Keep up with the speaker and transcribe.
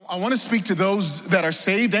I want to speak to those that are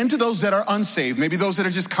saved and to those that are unsaved, maybe those that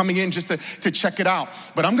are just coming in just to check it out.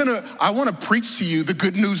 But I want to preach to you the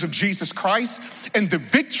good news of Jesus Christ and the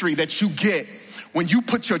victory that you get when you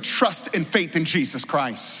put your trust and faith in Jesus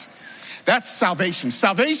Christ. That's salvation.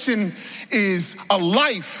 Salvation is a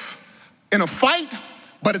life in a fight,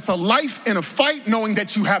 but it's a life in a fight knowing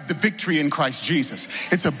that you have the victory in Christ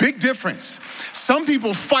Jesus. It's a big difference. Some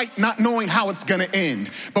people fight not knowing how it's gonna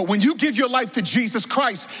end. But when you give your life to Jesus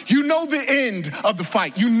Christ, you know the end of the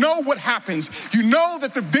fight. You know what happens. You know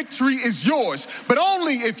that the victory is yours, but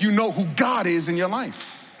only if you know who God is in your life.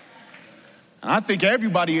 And I think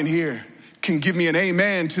everybody in here can give me an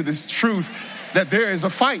amen to this truth that there is a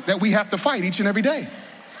fight that we have to fight each and every day.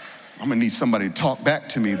 I'm gonna need somebody to talk back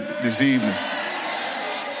to me this evening.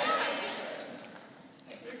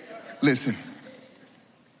 Listen,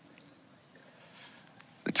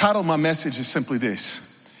 the title of my message is simply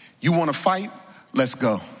this: you wanna fight? Let's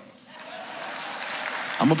go.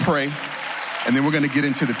 I'm gonna pray, and then we're gonna get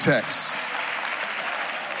into the text.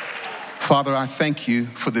 Father, I thank you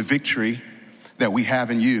for the victory that we have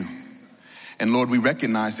in you. And Lord, we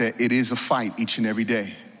recognize that it is a fight each and every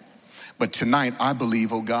day. But tonight, I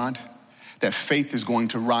believe, oh God, that faith is going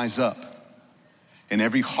to rise up in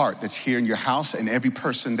every heart that's here in your house and every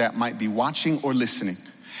person that might be watching or listening.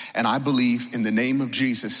 And I believe in the name of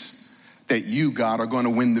Jesus that you, God, are going to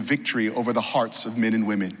win the victory over the hearts of men and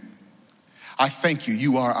women. I thank you.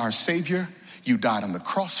 You are our Savior. You died on the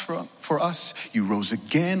cross for us. You rose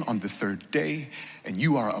again on the third day, and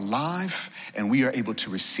you are alive, and we are able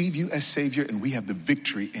to receive you as Savior, and we have the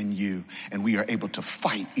victory in you, and we are able to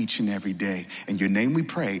fight each and every day. In your name we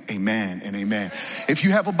pray, amen and amen. If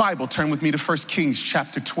you have a Bible, turn with me to 1 Kings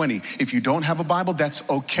chapter 20. If you don't have a Bible, that's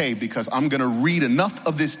okay, because I'm gonna read enough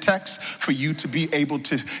of this text for you to be able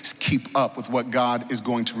to keep up with what God is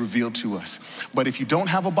going to reveal to us. But if you don't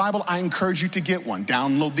have a Bible, I encourage you to get one.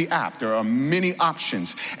 Download the app. There are many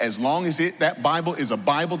options. As long as that Bible is a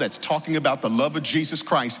Bible that's talking about the love of Jesus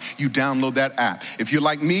Christ, you download that app. If you're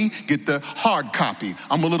like me, get the hard copy.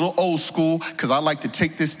 I'm a little old school because I like to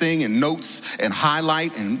take this thing and notes and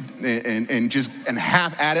highlight and just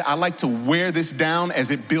have at it. I like to wear this down as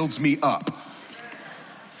it builds me up.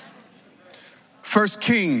 1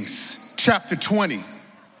 Kings chapter 20.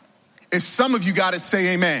 If some of you got it,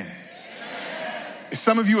 say amen. If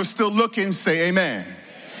some of you are still looking, say amen.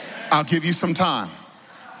 I'll give you some time.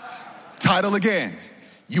 Title again: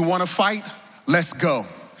 you want to fight? Let's go.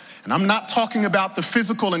 And I'm not talking about the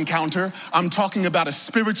physical encounter. I'm talking about a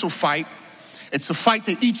spiritual fight. It's a fight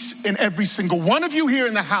that each and every single one of you here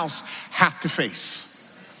in the house have to face.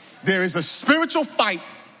 There is a spiritual fight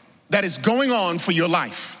that is going on for your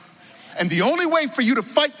life. And the only way for you to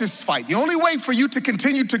fight this fight, the only way for you to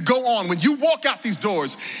continue to go on when you walk out these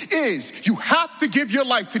doors, is you have to give your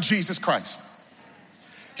life to Jesus Christ.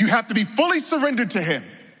 You have to be fully surrendered to him,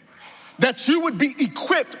 that you would be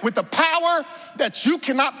equipped with the power that you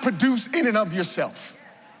cannot produce in and of yourself.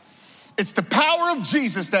 It's the power of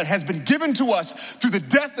Jesus that has been given to us through the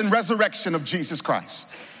death and resurrection of Jesus Christ.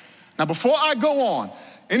 Now, before I go on,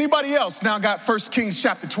 anybody else now got 1 Kings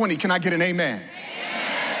chapter 20? Can I get an amen?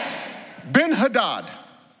 Ben-Hadad,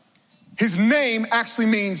 his name actually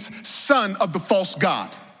means son of the false god.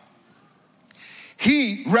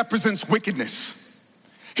 He represents wickedness.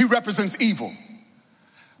 He represents evil.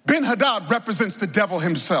 Ben-Hadad represents the devil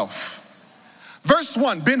himself. Verse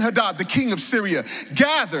 1, Ben-Hadad, the king of Syria,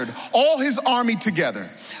 gathered all his army together.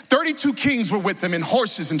 32 kings were with him in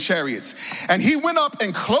horses and chariots. And he went up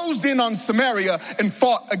and closed in on Samaria and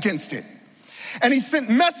fought against it. And he sent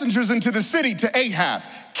messengers into the city to Ahab,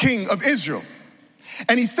 king of Israel.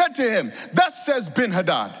 And he said to him, thus says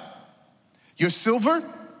Ben-Hadad, your silver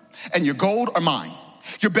and your gold are mine.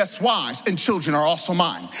 Your best wives and children are also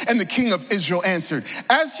mine. And the king of Israel answered,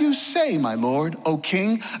 as you say, my lord, O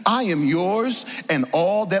king, I am yours and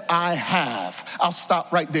all that I have. I'll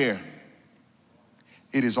stop right there.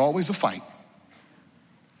 It is always a fight.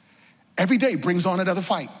 Every day brings on another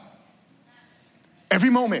fight. Every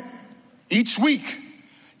moment, each week,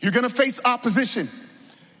 you're gonna face opposition.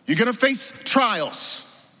 You're gonna face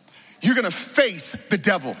trials. You're gonna face the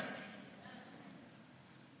devil.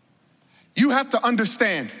 You have to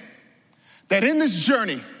understand that in this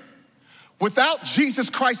journey, without Jesus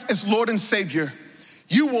Christ as Lord and Savior,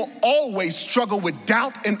 you will always struggle with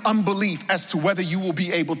doubt and unbelief as to whether you will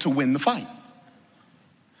be able to win the fight.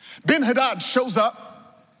 Ben-Hadad shows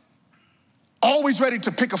up, always ready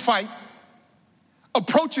to pick a fight,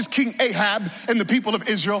 approaches King Ahab and the people of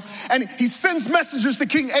Israel, and he sends messengers to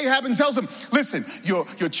King Ahab and tells him, listen,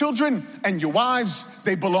 your children and your wives,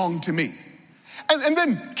 they belong to me. And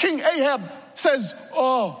then King Ahab says,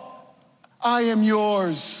 oh, I am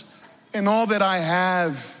yours, and all that I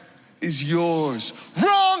have is yours.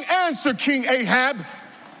 Wrong answer, King Ahab.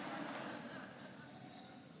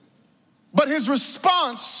 But his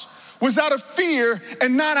response was out of fear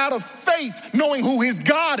and not out of faith, knowing who his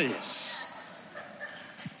God is.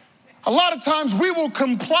 A lot of times we will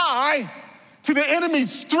comply to the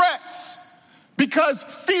enemy's threats because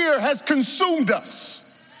fear has consumed us.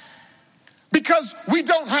 Because we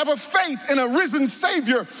don't have a faith in a risen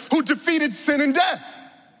Savior who defeated sin and death.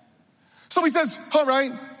 So he says, all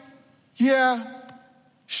right, yeah,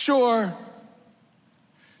 sure.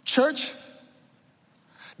 Church,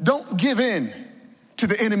 don't give in to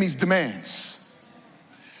the enemy's demands.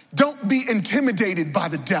 Don't be intimidated by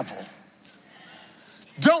the devil.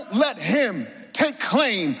 Don't let him take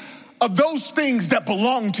claim of those things that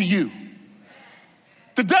belong to you.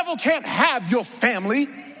 The devil can't have your family.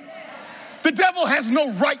 The devil has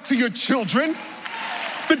no right to your children.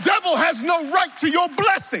 The devil has no right to your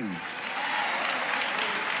blessing.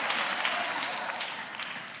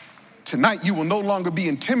 Tonight, you will no longer be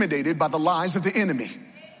intimidated by the lies of the enemy.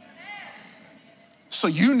 So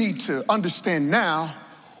you need to understand now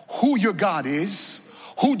who your God is,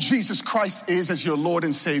 who Jesus Christ is as your Lord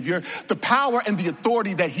and Savior, the power and the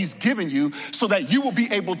authority that he's given you so that you will be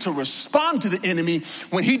able to respond to the enemy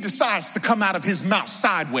when he decides to come out of his mouth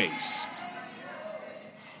sideways.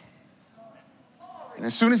 And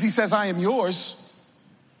as soon as he says, I am yours,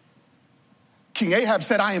 King Ahab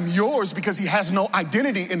said, I am yours because he has no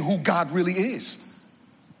identity in who God really is.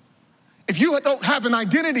 If you don't have an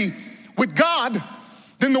identity with God,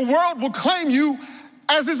 then the world will claim you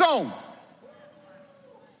as his own.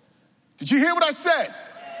 Did you hear what I said?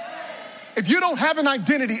 If you don't have an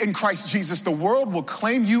identity in Christ Jesus, the world will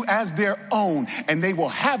claim you as their own, and they will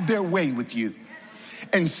have their way with you.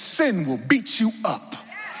 And sin will beat you up,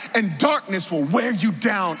 and darkness will wear you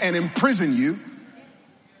down and imprison you.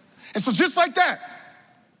 And so just like that,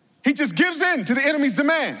 he just gives in to the enemy's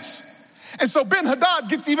demands. And so Ben-Hadad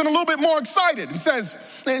gets even a little bit more excited and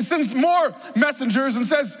says, and sends more messengers and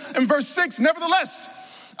says in verse 6, nevertheless,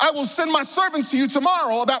 I will send my servants to you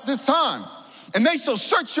tomorrow about this time, and they shall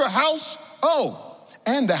search your house,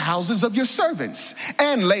 and the houses of your servants,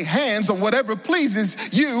 and lay hands on whatever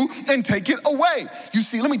pleases you and take it away. You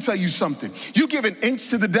see, let me tell you something. You give an inch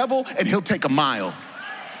to the devil and he'll take a mile.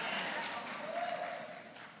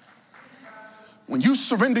 When you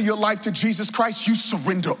surrender your life to Jesus Christ, you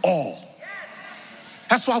surrender all.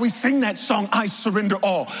 That's why we sing that song, I surrender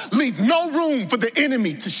all. Leave no room for the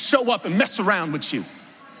enemy to show up and mess around with you.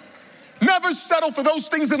 Never settle for those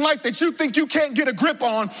things in life that you think you can't get a grip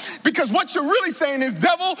on, because what you're really saying is,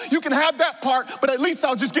 devil, you can have that part, but at least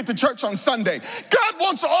I'll just get to church on Sunday. God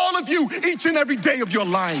wants all of you each and every day of your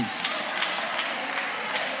life.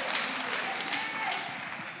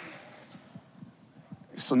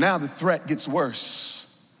 So now the threat gets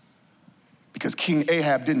worse because King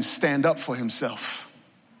Ahab didn't stand up for himself.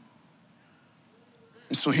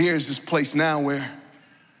 And so here's this place now where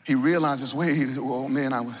he realizes,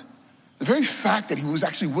 the very fact that he was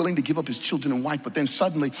actually willing to give up his children and wife, but then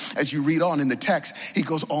suddenly, as you read on in the text, he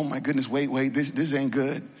goes, oh my goodness, wait, this ain't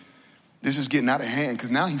good. This is getting out of hand,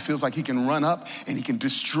 because now he feels like he can run up and he can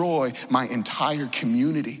destroy my entire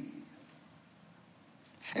community.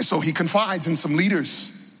 And so he confides in some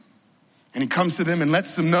leaders, and he comes to them and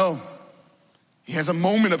lets them know. He has a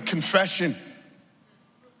moment of confession.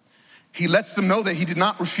 He lets them know that he did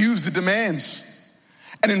not refuse the demands.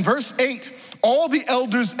 And in verse 8, all the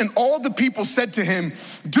elders and all the people said to him,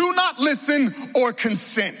 do not listen or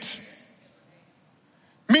consent.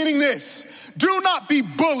 Meaning this, do not be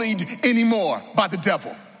bullied anymore by the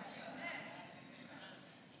devil.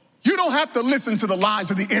 You don't have to listen to the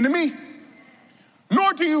lies of the enemy,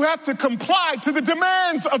 nor do you have to comply to the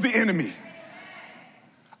demands of the enemy.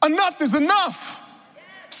 Enough is enough.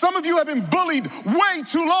 Some of you have been bullied way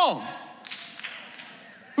too long.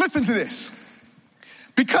 Listen to this.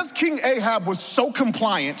 Because King Ahab was so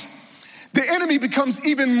compliant, the enemy becomes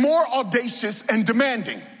even more audacious and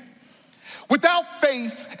demanding. Without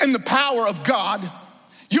faith in the power of God,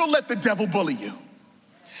 you'll let the devil bully you.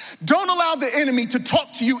 Don't allow the enemy to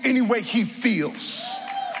talk to you any way he feels.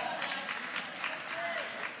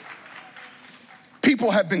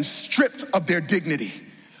 People have been stripped of their dignity,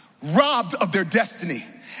 robbed of their destiny,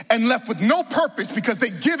 and left with no purpose because they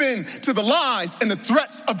give in to the lies and the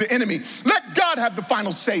threats of the enemy. Let God have the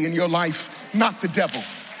final say in your life, not the devil.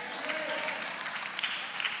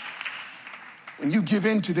 When you give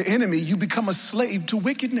in to the enemy, you become a slave to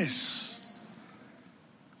wickedness.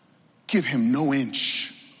 Give him no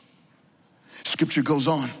inch. Scripture goes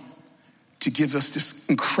on to give us this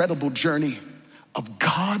incredible journey of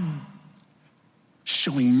God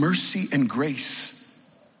showing mercy and grace,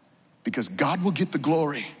 because God will get the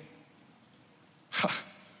glory.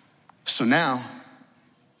 So now,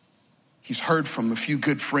 he's heard from a few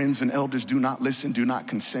good friends and elders, do not listen, do not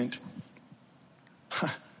consent.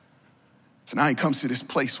 So now he comes to this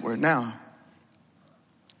place where now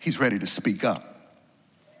he's ready to speak up.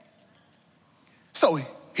 So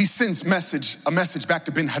he sends a message back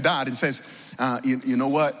to Ben-Hadad and says, you know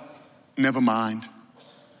what? Never mind.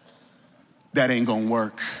 That ain't gonna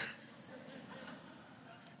work.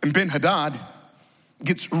 And Ben-Hadad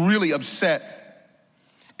gets really upset.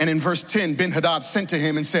 And in verse 10, Ben-Hadad sent to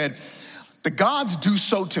him and said, the gods do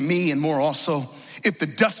so to me and more also, if the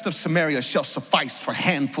dust of Samaria shall suffice for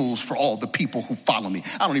handfuls for all the people who follow me.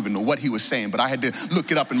 I don't even know what he was saying, but I had to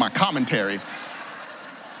look it up in my commentary.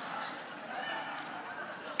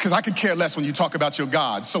 Because I could care less when you talk about your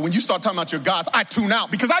gods. So when you start talking about your gods, I tune out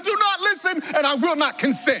because I do not listen and I will not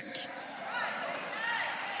consent.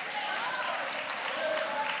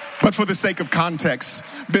 But for the sake of context,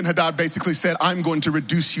 Ben-Hadad basically said, I'm going to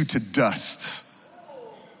reduce you to dust.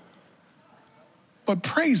 But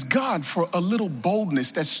praise God for a little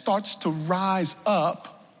boldness that starts to rise up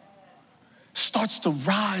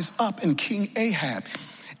in King Ahab.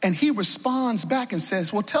 And he responds back and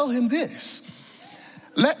says, well, tell him this.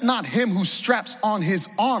 Let not him who straps on his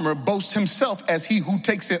armor boast himself as he who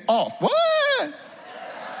takes it off. What?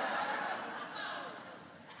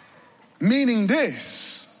 Meaning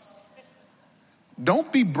this.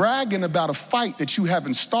 Don't be bragging about a fight that you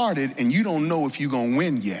haven't started and you don't know if you're gonna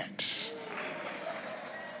win yet.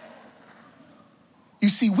 You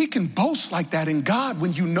see, we can boast like that in God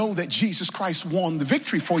when you know that Jesus Christ won the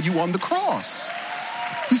victory for you on the cross.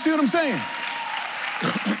 You see what I'm saying?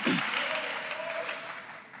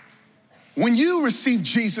 When you receive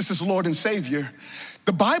Jesus as Lord and Savior,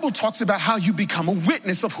 the Bible talks about how you become a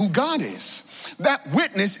witness of who God is. That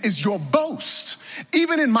witness is your boast.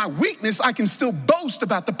 Even in my weakness, I can still boast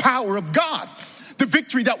about the power of God. The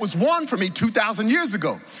victory that was won for me 2,000 years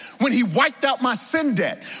ago, when he wiped out my sin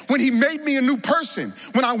debt, when he made me a new person,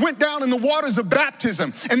 when I went down in the waters of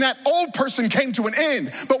baptism and that old person came to an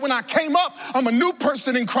end. But when I came up, I'm a new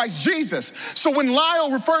person in Christ Jesus. So when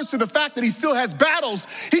Lyle refers to the fact that he still has battles,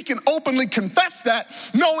 he can openly confess that,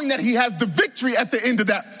 knowing that he has the victory at the end of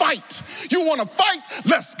that fight. You want to fight?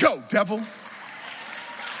 Let's go, devil.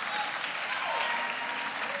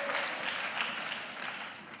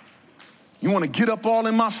 You want to get up all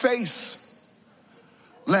in my face?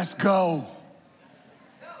 Let's go.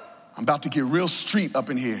 I'm about to get real street up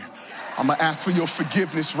in here. I'm going to ask for your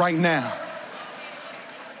forgiveness right now.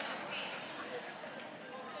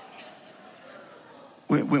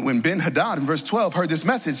 When Ben-Hadad in verse 12 heard this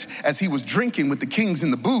message as he was drinking with the kings in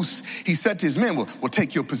the booths, he said to his men, well,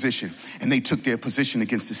 take your position. And they took their position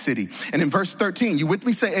against the city. And in verse 13, you with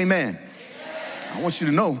me? Say amen. I want you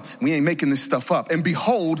to know, we ain't making this stuff up. And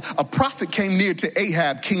behold, a prophet came near to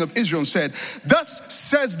Ahab, king of Israel, and said, thus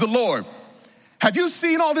says the Lord, have you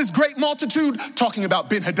seen all this great multitude? Talking about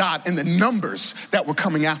Ben-Hadad and the numbers that were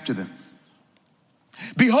coming after them.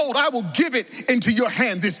 Behold, I will give it into your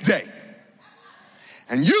hand this day.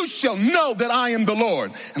 And you shall know that I am the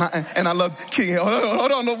Lord. And I love King.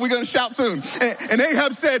 Hold on, we're going to shout soon. And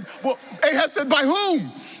Ahab said, by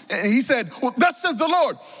whom? And he said, well, thus says the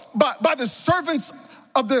Lord, by the servants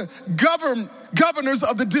of the governors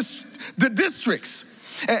of the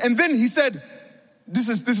districts. And then he said, this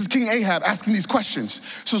is King Ahab asking these questions.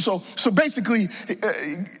 So basically,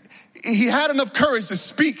 he had enough courage to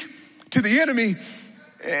speak to the enemy,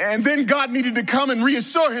 and then God needed to come and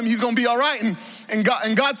reassure him he's going to be all right. And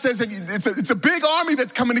God says that it's a big army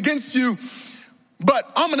that's coming against you,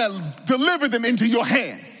 but I'm going to deliver them into your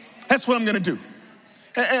hand. That's what I'm going to do.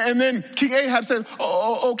 And then King Ahab said,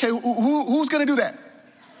 okay, who's going to do that?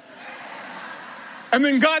 And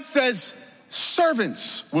then God says,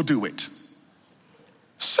 servants will do it.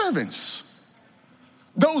 Servants.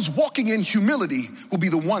 Those walking in humility will be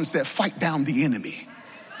the ones that fight down the enemy.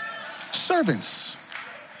 Servants.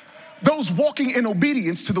 Those walking in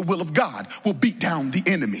obedience to the will of God will beat down the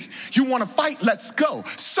enemy. You want to fight? Let's go.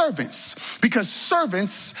 Servants. Because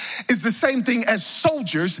servants is the same thing as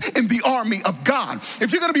soldiers in the army of God.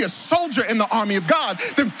 If you're going to be a soldier in the army of God,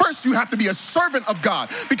 then first you have to be a servant of God.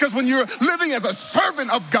 Because when you're living as a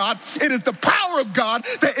servant of God, it is the power of God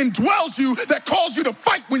that indwells you, that calls you to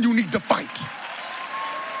fight when you need to fight.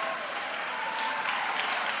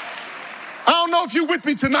 I don't know if you're with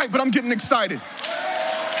me tonight, but I'm getting excited.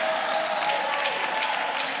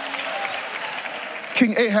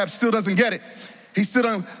 King Ahab still doesn't get it. He stood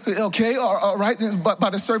on, okay, all right, by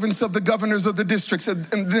the servants of the governors of the districts. And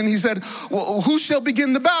then he said, well, who shall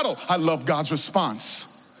begin the battle? I love God's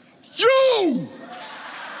response. You!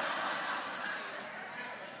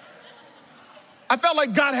 I felt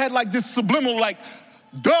like God had like this subliminal, like,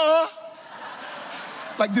 duh.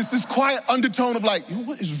 Like this quiet undertone of like,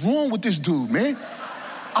 what is wrong with this dude, man?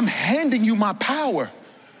 I'm handing you my power.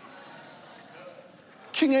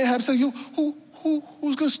 King Ahab said,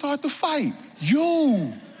 who's gonna start the fight?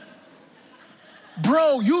 You.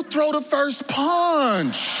 Bro, you throw the first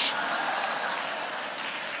punch.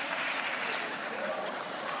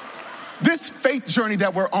 This faith journey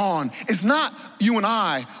that we're on is not you and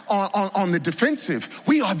I on the defensive.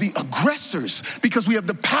 We are the aggressors because we have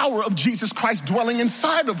the power of Jesus Christ dwelling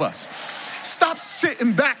inside of us. Stop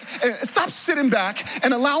sitting back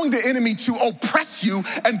and allowing the enemy to oppress you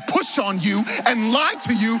and push on you and lie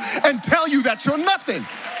to you and tell you that you're nothing.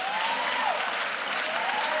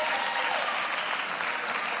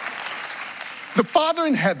 The Father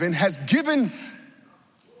in heaven has given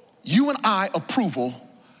you and I approval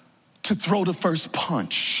to throw the first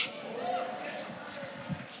punch.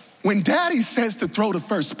 When Daddy says to throw the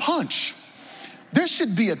first punch, there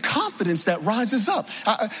should be a confidence that rises up.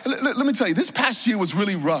 Let me tell you, this past year was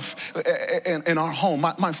really rough in our home.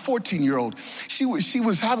 My 14-year-old, she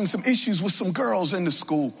was having some issues with some girls in the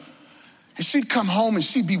school. And she'd come home and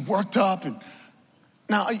she'd be worked up. And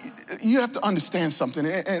now, you have to understand something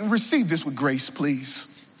and receive this with grace, please.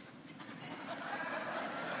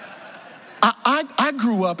 I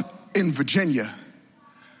grew up in Virginia,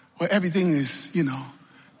 where everything is,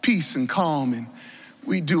 peace and calm, and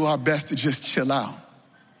we do our best to just chill out.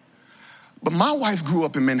 But my wife grew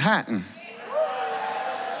up in Manhattan.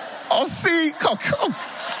 Oh, see, come.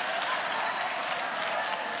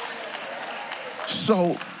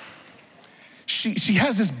 So she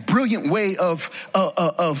has this brilliant way of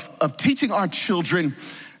teaching our children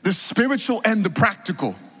the spiritual and the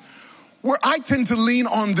practical, where I tend to lean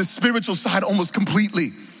on the spiritual side almost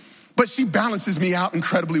completely. But she balances me out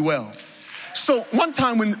incredibly well. So one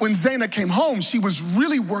time when Zaina came home, she was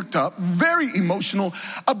really worked up, very emotional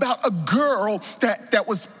about a girl that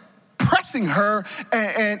was pressing her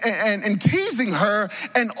and teasing her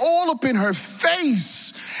and all up in her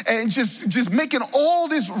face and just making all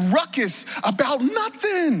this ruckus about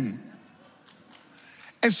nothing.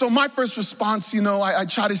 And so my first response, I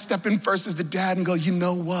try to step in first as the dad and go, you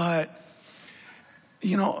know what?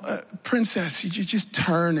 Princess, you just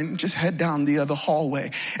turn and just head down the other hallway.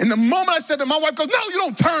 And the moment I said that, my wife goes, no, you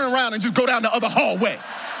don't turn around and just go down the other hallway.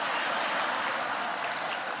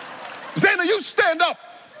 Zaina, you stand up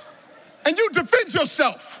and you defend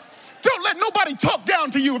yourself. Don't let nobody talk down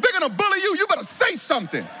to you. If they're gonna bully you, you better say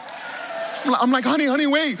something. I'm like, honey,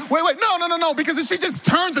 wait. No, because if she just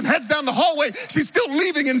turns and heads down the hallway, she's still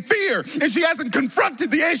leaving in fear and she hasn't confronted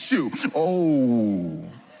the issue.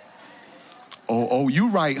 Oh, you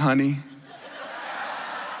right, honey.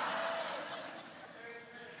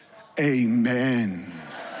 Amen.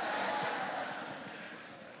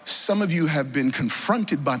 Some of you have been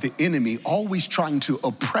confronted by the enemy, always trying to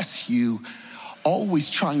oppress you, always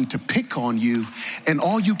trying to pick on you, and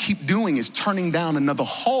all you keep doing is turning down another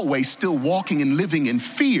hallway, still walking and living in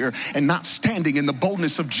fear and not standing in the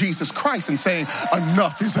boldness of Jesus Christ and saying,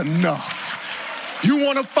 enough is enough. You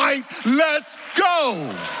want to fight? Let's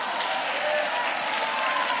go.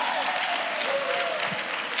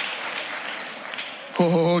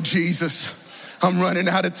 Oh, Jesus, I'm running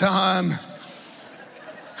out of time.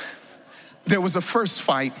 There was a first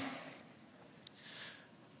fight.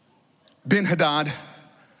 Ben-Hadad,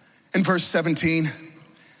 in verse 17,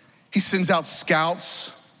 he sends out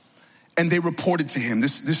scouts and they reported to him.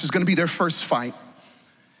 This is going to be their first fight.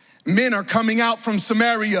 Men are coming out from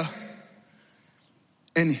Samaria.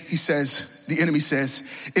 And he says, the enemy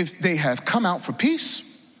says, if they have come out for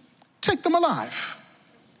peace, take them alive.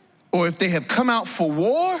 Or if they have come out for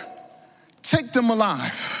war, take them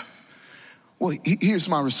alive. Well, here's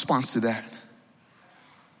my response to that.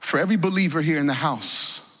 For every believer here in the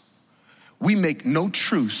house, we make no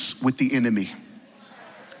truce with the enemy,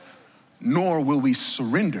 nor will we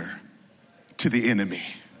surrender to the enemy.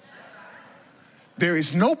 There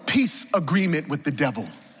is no peace agreement with the devil.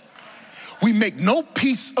 We make no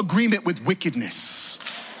peace agreement with wickedness.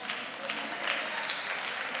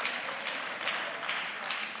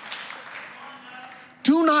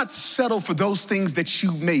 Do not settle for those things that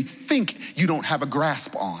you may think you don't have a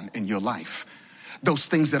grasp on in your life. Those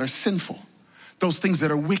things that are sinful, those things that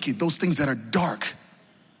are wicked, those things that are dark.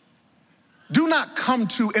 Do not come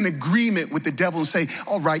to an agreement with the devil and say,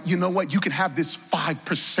 all right, you know what? You can have this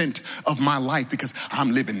 5% of my life because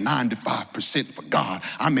I'm living 95% for God.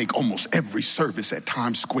 I make almost every service at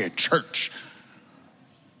Times Square Church.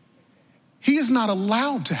 He is not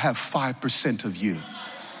allowed to have 5% of you.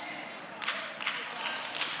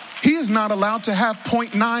 He is not allowed to have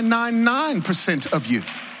 0.999% of you.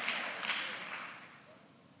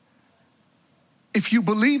 If you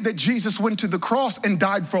believe that Jesus went to the cross and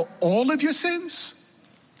died for all of your sins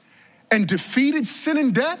and defeated sin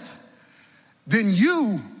and death, then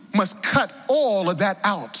you must cut all of that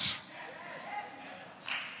out.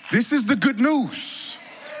 This is the good news.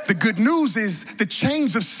 The good news is the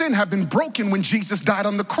chains of sin have been broken when Jesus died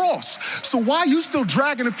on the cross. So why are you still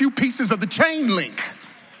dragging a few pieces of the chain link?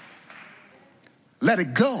 Let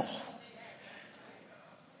it go.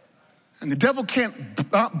 And the devil can't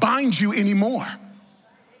bind you anymore.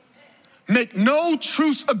 Make no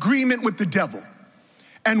truce agreement with the devil.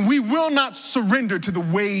 And we will not surrender to the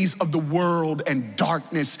ways of the world and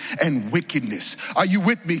darkness and wickedness. Are you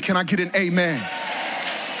with me? Can I get an amen?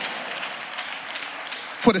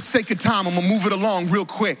 For the sake of time, I'm gonna move it along real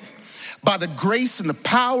quick. By the grace and the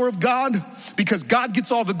power of God, because God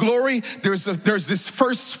gets all the glory, there's this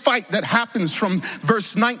first fight that happens from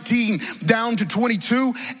verse 19 down to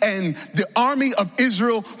 22, and the army of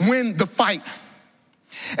Israel win the fight.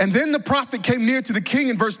 And then the prophet came near to the king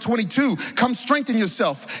in verse 22. Come strengthen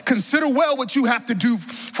yourself. Consider well what you have to do,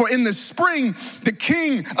 for in the spring, the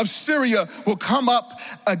king of Syria will come up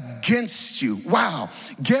against you. Wow.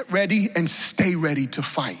 Get ready and stay ready to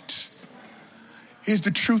fight. Here's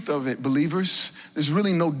the truth of it, believers. There's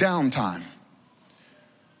really no downtime.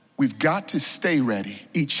 We've got to stay ready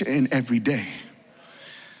each and every day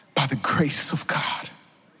by the grace of God.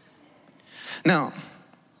 Now,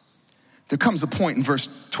 there comes a point in verse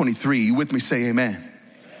 23. You with me? Say amen. Amen.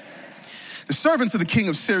 The servants of the king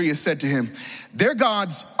of Syria said to him, their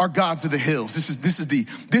gods are gods of the hills. This is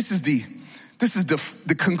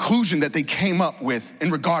the conclusion that they came up with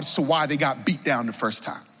in regards to why they got beat down the first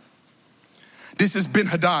time. This is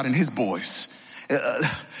Ben-Hadad and his boys.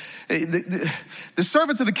 The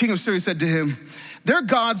servants of the king of Syria said to him, their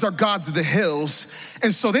gods are gods of the hills,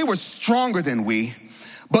 and so they were stronger than we.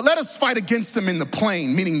 But let us fight against them in the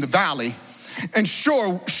plain, meaning the valley, and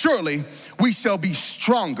surely we shall be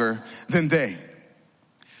stronger than they.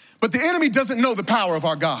 But the enemy doesn't know the power of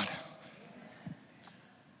our God.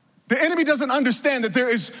 The enemy doesn't understand that there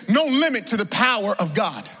is no limit to the power of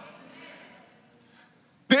God.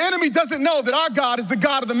 The enemy doesn't know that our God is the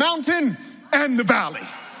God of the mountain and the valley,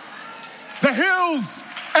 the hills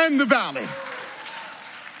and the valley.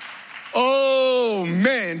 Oh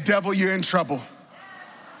man, devil, you're in trouble.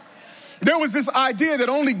 There was this idea that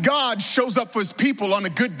only God shows up for his people on a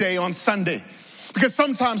good day on Sunday. Because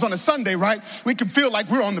sometimes on a Sunday, right, we can feel like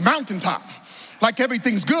we're on the mountaintop, like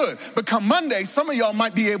everything's good. But come Monday, some of y'all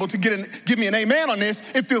might be able to give me an amen on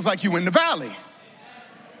this. It feels like you're in the valley.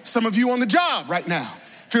 Some of you on the job right now,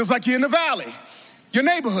 feels like you're in the valley. Your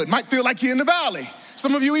neighborhood might feel like you're in the valley.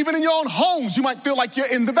 Some of you, even in your own homes, you might feel like you're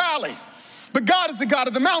in the valley. But God is the God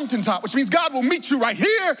of the mountaintop, which means God will meet you right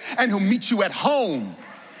here and he'll meet you at home.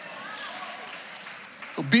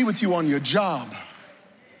 He'll be with you on your job.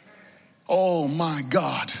 Oh my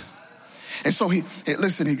God. And so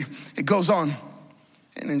it goes on.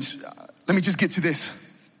 And then, let me just get to this.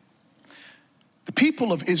 The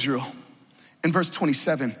people of Israel, in verse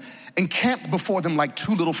 27, encamped before them like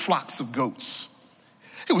two little flocks of goats.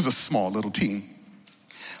 It was a small little team.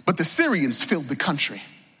 But the Syrians filled the country.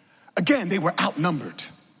 Again, they were outnumbered.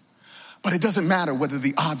 But it doesn't matter whether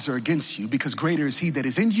the odds are against you, because greater is he that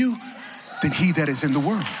is in you than he that is in the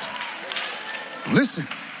world. Listen,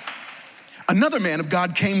 another man of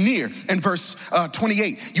God came near in verse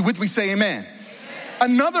 28. You with me? Say amen.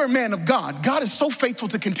 Another man of God. God is so faithful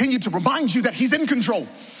to continue to remind you that he's in control.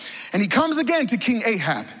 And he comes again to King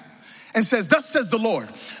Ahab and says, thus says the Lord,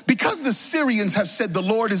 because the Syrians have said the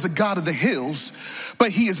Lord is a God of the hills,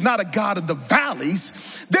 but he is not a God of the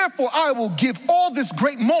valleys, therefore I will give all this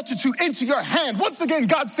great multitude into your hand. Once again,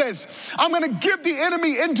 God says, I'm going to give the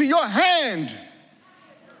enemy into your hand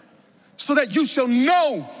so that you shall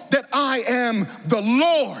know that I am the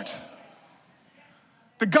Lord,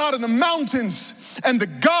 the God of the mountains and the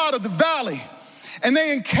God of the valley. And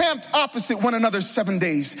they encamped opposite one another 7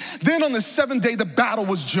 days. Then on the seventh day, the battle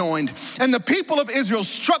was joined. And the people of Israel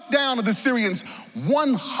struck down of the Syrians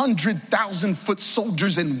 100,000 foot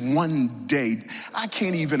soldiers in one day. I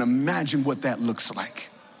can't even imagine what that looks like.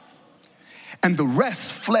 And the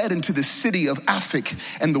rest fled into the city of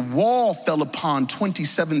Aphek, and the wall fell upon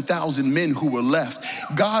 27,000 men who were left.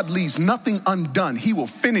 God leaves nothing undone. He will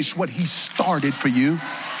finish what he started for you.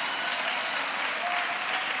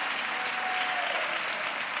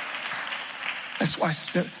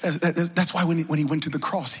 That's why when he went to the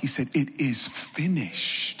cross, he said, "It is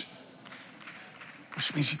finished."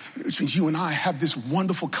 Which means you and I have this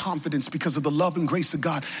wonderful confidence because of the love and grace of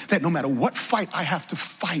God that no matter what fight I have to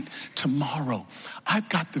fight tomorrow, I've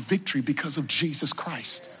got the victory because of Jesus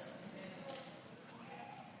Christ.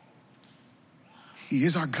 He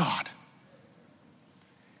is our God.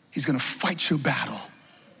 He's going to fight your battle.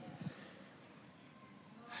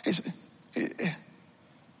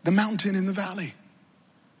 The mountain in the valley.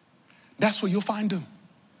 That's where you'll find him.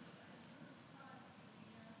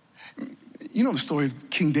 You know the story of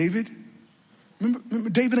King David? Remember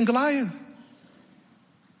David and Goliath?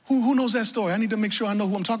 Who knows that story? I need to make sure I know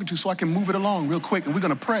who I'm talking to so I can move it along real quick, and we're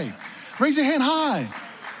going to pray. Raise your hand high.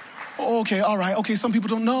 Oh, okay, all right. Okay, some people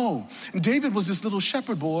don't know. And David was this little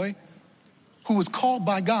shepherd boy who was called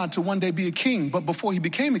by God to one day be a king. But before he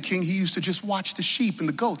became a king, he used to just watch the sheep and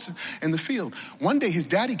the goats in the field. One day his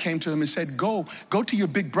daddy came to him and said, go to your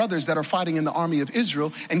big brothers that are fighting in the army of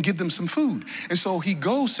Israel and give them some food. And so he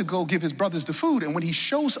goes to go give his brothers the food. And when he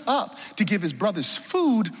shows up to give his brothers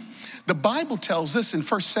food, the Bible tells us in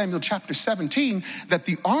 1 Samuel chapter 17 that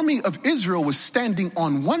the army of Israel was standing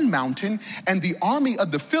on one mountain and the army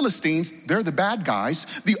of the Philistines, they're the bad guys,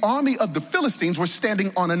 the army of the Philistines were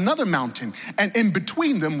standing on another mountain, and in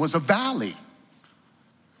between them was a valley.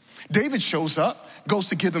 David shows up, goes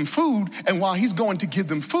to give them food, and while he's going to give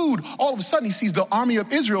them food, all of a sudden he sees the army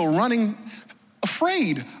of Israel running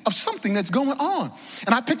afraid of something that's going on.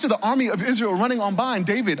 And I picture the army of Israel running on by and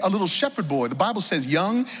David, a little shepherd boy. The Bible says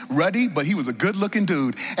young, ruddy, but he was a good looking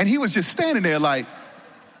dude. And he was just standing there like,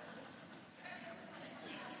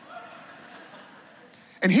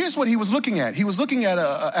 and here's what he was looking at. He was looking at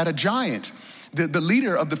a giant, the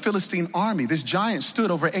leader of the Philistine army. This giant stood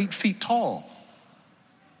over 8 feet tall.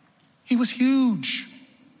 He was huge.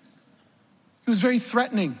 He was very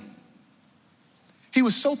threatening. He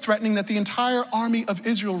was so threatening that the entire army of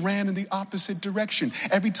Israel ran in the opposite direction.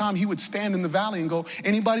 Every time he would stand in the valley and go,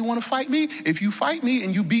 anybody want to fight me? If you fight me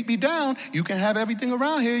and you beat me down, you can have everything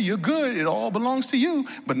around here. You're good. It all belongs to you.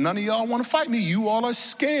 But none of y'all want to fight me. You all are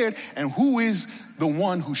scared. And who is the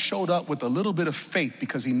one who showed up with a little bit of faith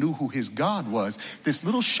because he knew who his God was? This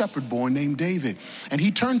little shepherd boy named David. And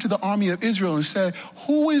he turned to the army of Israel and said,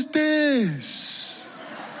 who is this?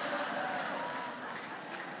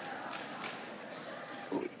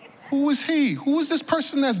 Who is he? Who is this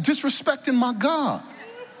person that's disrespecting my God?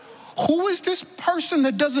 Who is this person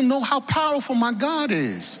that doesn't know how powerful my God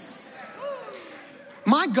is?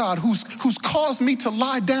 My God who's caused me to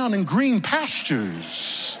lie down in green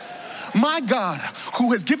pastures. My God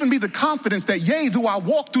who has given me the confidence that yea, though I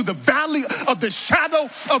walk through the valley of the shadow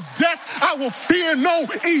of death, I will fear no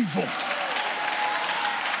evil.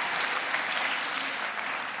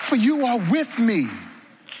 For you are with me.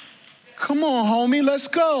 Come on, homie, let's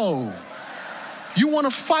go. You want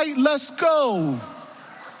to fight? Let's go.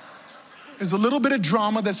 There's a little bit of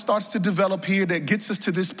drama that starts to develop here that gets us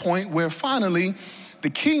to this point where finally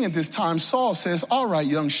the king at this time, Saul, says, all right,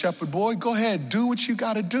 young shepherd boy, go ahead, do what you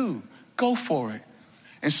got to do. Go for it.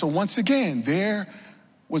 And so once again, there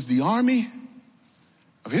was the army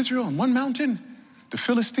of Israel on one mountain, the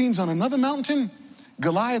Philistines on another mountain.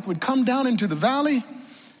 Goliath would come down into the valley.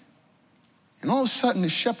 And all of a sudden,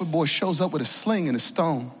 this shepherd boy shows up with a sling and a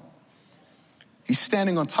stone. He's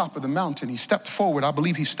standing on top of the mountain. He stepped forward. I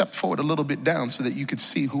believe he stepped forward a little bit down so that you could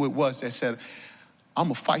see who it was that said, I'm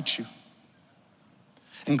going to fight you.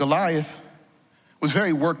 And Goliath was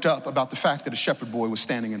very worked up about the fact that a shepherd boy was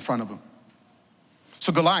standing in front of him.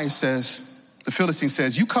 So Goliath says, the Philistine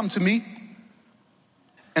says, you come to me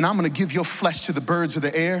and I'm going to give your flesh to the birds of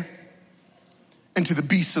the air and to the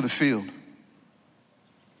beasts of the field.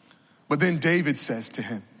 But then David says to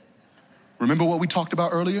him, remember what we talked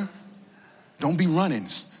about earlier? Don't be running.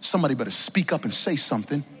 Somebody better speak up and say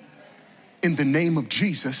something. In the name of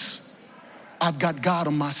Jesus, I've got God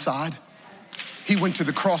on my side. He went to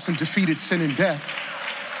the cross and defeated sin and death.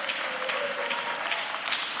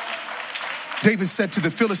 David said to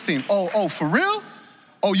the Philistine, oh, for real?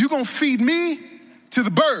 Oh, you gonna feed me to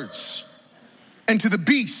the birds and to the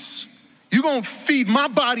beasts? You gonna feed my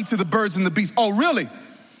body to the birds and the beasts? Oh, really?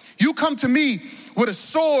 You come to me with a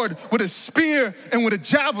sword, with a spear, and with a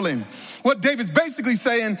javelin. What David's basically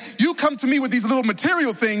saying, you come to me with these little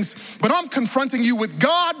material things, but I'm confronting you with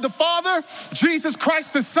God the Father, Jesus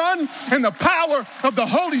Christ the Son, and the power of the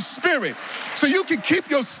Holy Spirit. So you can keep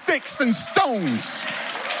your sticks and stones.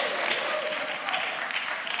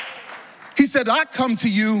 He said, I come to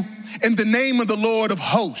you in the name of the Lord of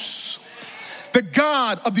hosts, the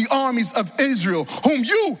God of the armies of Israel, whom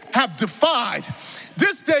you have defied.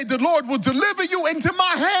 This day the Lord will deliver you into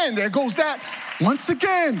my hand. There goes that once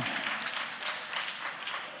again.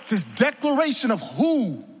 This declaration of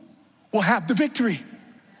who will have the victory.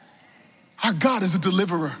 Our God is a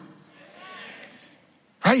deliverer.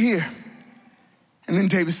 Right here. And then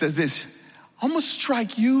David says this, I'm gonna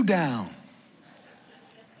strike you down.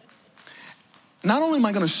 Not only am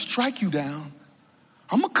I gonna strike you down,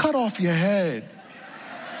 I'm gonna cut off your head.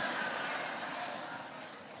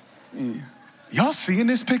 Yeah. Y'all seeing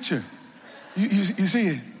this picture? You see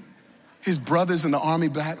it? His brothers in the army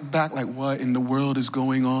back like, what in the world is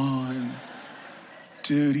going on?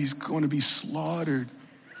 Dude, he's going to be slaughtered.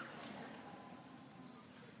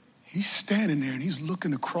 He's standing there and he's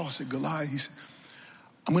looking across at Goliath. He said,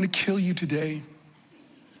 I'm going to kill you today.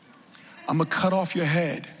 I'm going to cut off your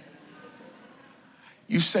head.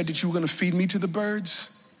 You said that you were going to feed me to the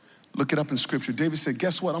birds? Look it up in scripture. David said,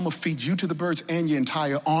 guess what? I'm going to feed you to the birds and your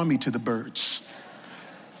entire army to the birds.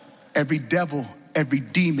 Every devil, every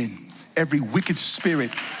demon, every wicked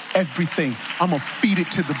spirit, everything, I'm going to feed it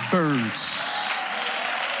to the birds.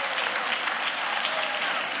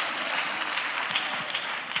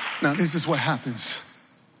 Now, this is what happens.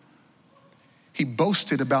 He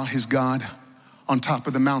boasted about his God on top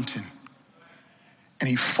of the mountain, and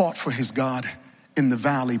he fought for his God in the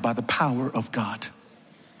valley by the power of God.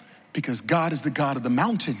 Because God is the God of the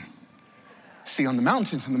mountain. See, on the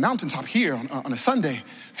mountaintop here on a Sunday,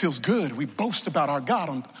 feels good. We boast about our God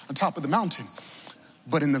on top of the mountain.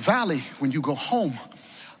 But in the valley, when you go home,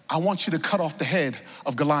 I want you to cut off the head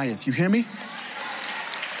of Goliath. You hear me?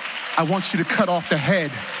 I want you to cut off the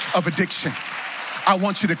head of addiction. I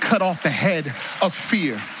want you to cut off the head of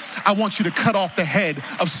fear. I want you to cut off the head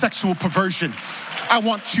of sexual perversion. I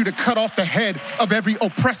want you to cut off the head of every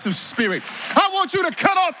oppressive spirit. I want you to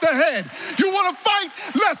cut off the head. You want to fight?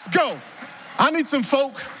 Let's go. I need some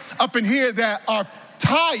folk up in here that are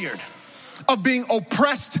tired of being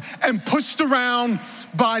oppressed and pushed around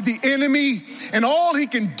by the enemy, and all he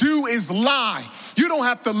can do is lie. You don't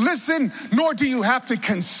have to listen, nor do you have to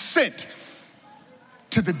consent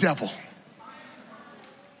to the devil.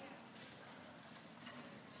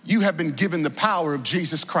 You have been given the power of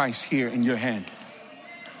Jesus Christ here in your hand.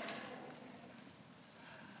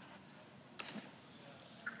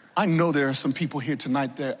 I know there are some people here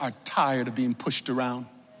tonight that are tired of being pushed around.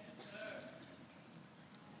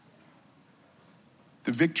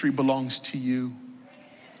 The victory belongs to you.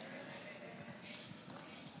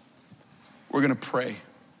 We're going to pray.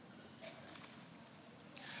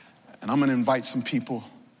 And I'm going to invite some people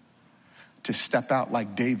to step out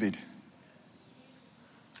like David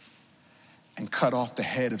and cut off the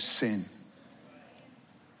head of sin.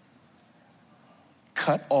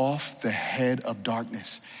 Cut off the head of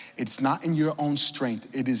darkness. It's not in your own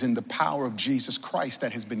strength. It is in the power of Jesus Christ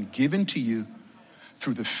that has been given to you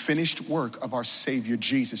through the finished work of our Savior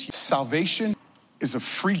Jesus. Salvation is a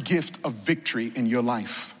free gift of victory in your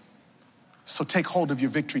life. So take hold of your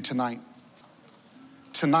victory tonight.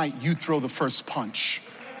 Tonight, you throw the first punch.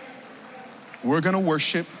 We're going to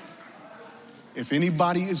worship. If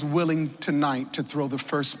anybody is willing tonight to throw the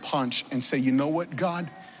first punch and say, you know what, God?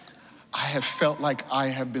 I have felt like I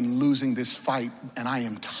have been losing this fight, and I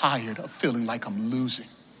am tired of feeling like I'm losing.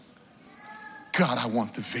 God, I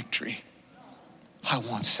want the victory. I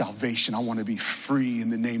want salvation. I want to be free in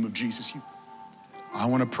the name of Jesus. I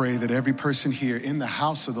want to pray that every person here in the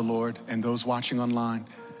house of the Lord and those watching online,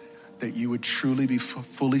 that you would truly be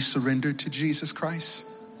fully surrendered to Jesus Christ,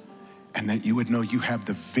 and that you would know you have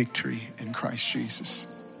the victory in Christ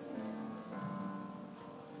Jesus.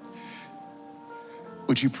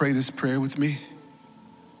 Would you pray this prayer with me?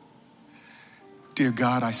 Dear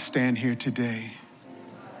God, I stand here today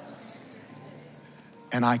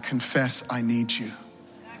and I confess I need you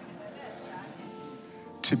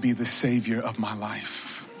to be the Savior of my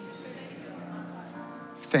life.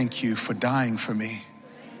 Thank you for dying for me,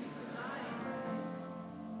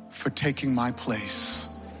 for taking my place.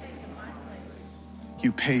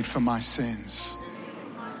 You paid for my sins.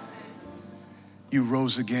 You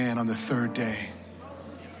rose again on the third day.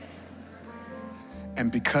 And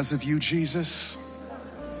because of you, Jesus,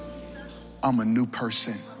 I'm a new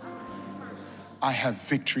person. I have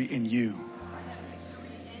victory in you.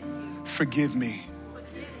 Forgive me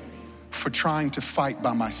for trying to fight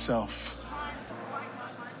by myself.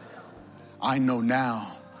 I know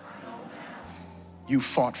now you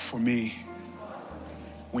fought for me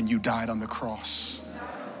when you died on the cross.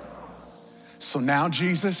 So now,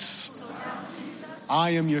 Jesus,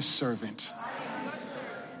 I am your servant.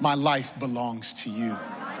 My life belongs to you.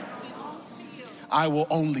 I will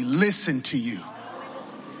only listen to you,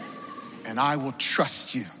 and I will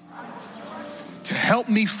trust you to help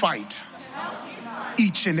me fight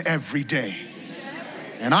each and every day.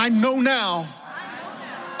 And I know now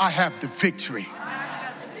I have the victory.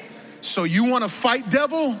 So you want to fight,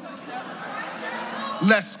 devil?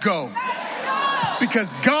 Let's go.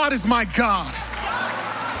 Because God is my God.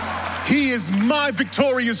 He is my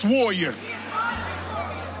victorious warrior.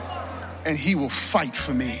 And he will fight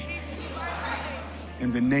for me.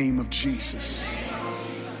 In the name of Jesus.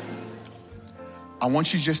 I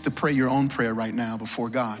want you just to pray your own prayer right now before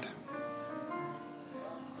God.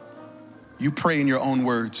 You pray in your own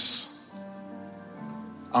words.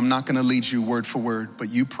 I'm not going to lead you word for word, but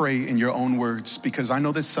you pray in your own words, because I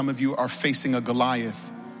know that some of you are facing a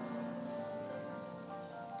Goliath.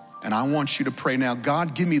 And I want you to pray now,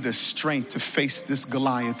 God, give me the strength to face this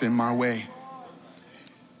Goliath in my way.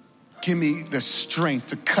 Give me the strength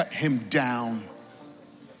to cut him down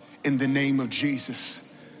in the name of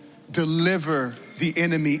Jesus. Deliver the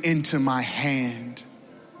enemy into my hand.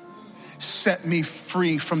 Set me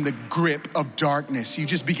free from the grip of darkness. You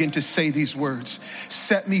just begin to say these words.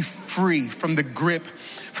 Set me free from the grip,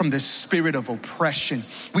 from the spirit of oppression.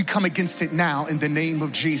 We come against it now in the name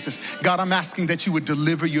of Jesus. God, I'm asking that you would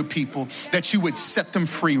deliver your people, that you would set them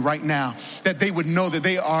free right now, that they would know that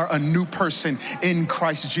they are a new person in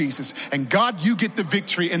Christ Jesus. And God, you get the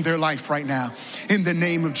victory in their life right now in the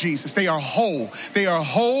name of Jesus. They are whole. They are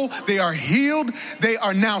whole. They are healed. They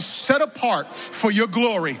are now set apart for your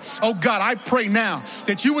glory. Oh God, I pray now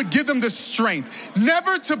that you would give them the strength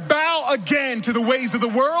never to bow again to the ways of the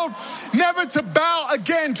world, never to bow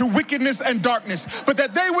again to wickedness and darkness, but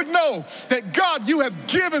that they would know that God, you have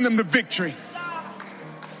given them the victory.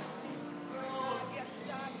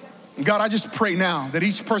 God, I just pray now that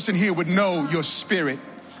each person here would know your spirit,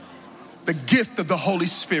 the gift of the Holy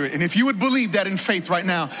Spirit. And if you would believe that in faith right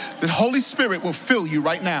now, the Holy Spirit will fill you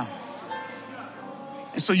right now.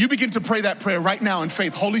 And so you begin to pray that prayer right now in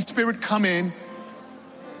faith. Holy Spirit, come in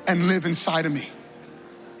and live inside of me.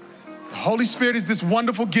 The Holy Spirit is this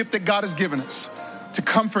wonderful gift that God has given us to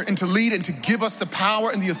comfort and to lead and to give us the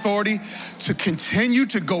power and the authority to continue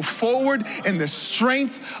to go forward in the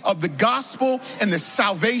strength of the gospel and the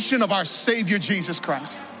salvation of our Savior, Jesus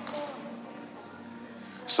Christ.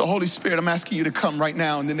 So Holy Spirit, I'm asking you to come right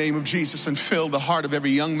now in the name of Jesus and fill the heart of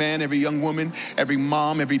every young man, every young woman, every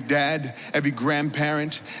mom, every dad, every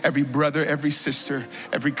grandparent, every brother, every sister,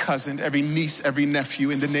 every cousin, every niece, every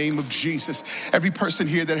nephew, in the name of Jesus. Every person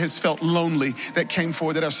here that has felt lonely, that came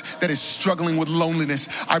forward, that is struggling with loneliness,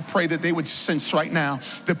 I pray that they would sense right now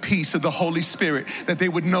the peace of the Holy Spirit, that they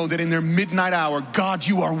would know that in their midnight hour, God,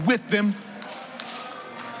 you are with them.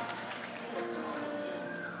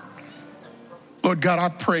 Lord God, I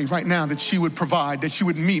pray right now that you would provide, that you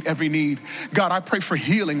would meet every need. God, I pray for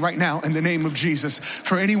healing right now in the name of Jesus.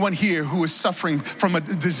 For anyone here who is suffering from a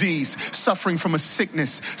disease, suffering from a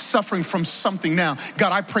sickness, suffering from something now,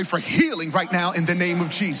 God, I pray for healing right now in the name of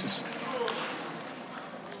Jesus.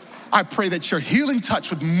 I pray that your healing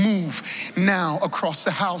touch would move now across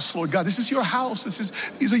the house, Lord God. This is your house.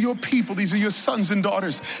 These are your people. These are your sons and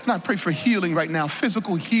daughters. And I pray for healing right now,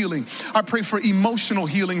 physical healing. I pray for emotional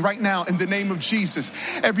healing right now in the name of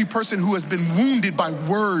Jesus. Every person who has been wounded by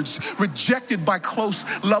words, rejected by close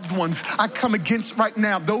loved ones, I come against right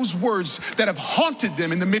now those words that have haunted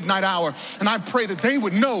them in the midnight hour. And I pray that they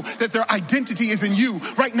would know that their identity is in you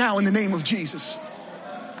right now in the name of Jesus.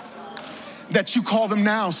 That you call them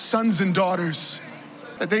now sons and daughters,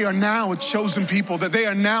 that they are now a chosen people, that they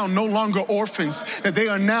are now no longer orphans, that they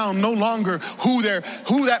are now no longer who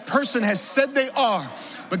that person has said they are.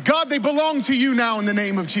 But God, they belong to you now in the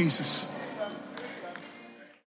name of Jesus.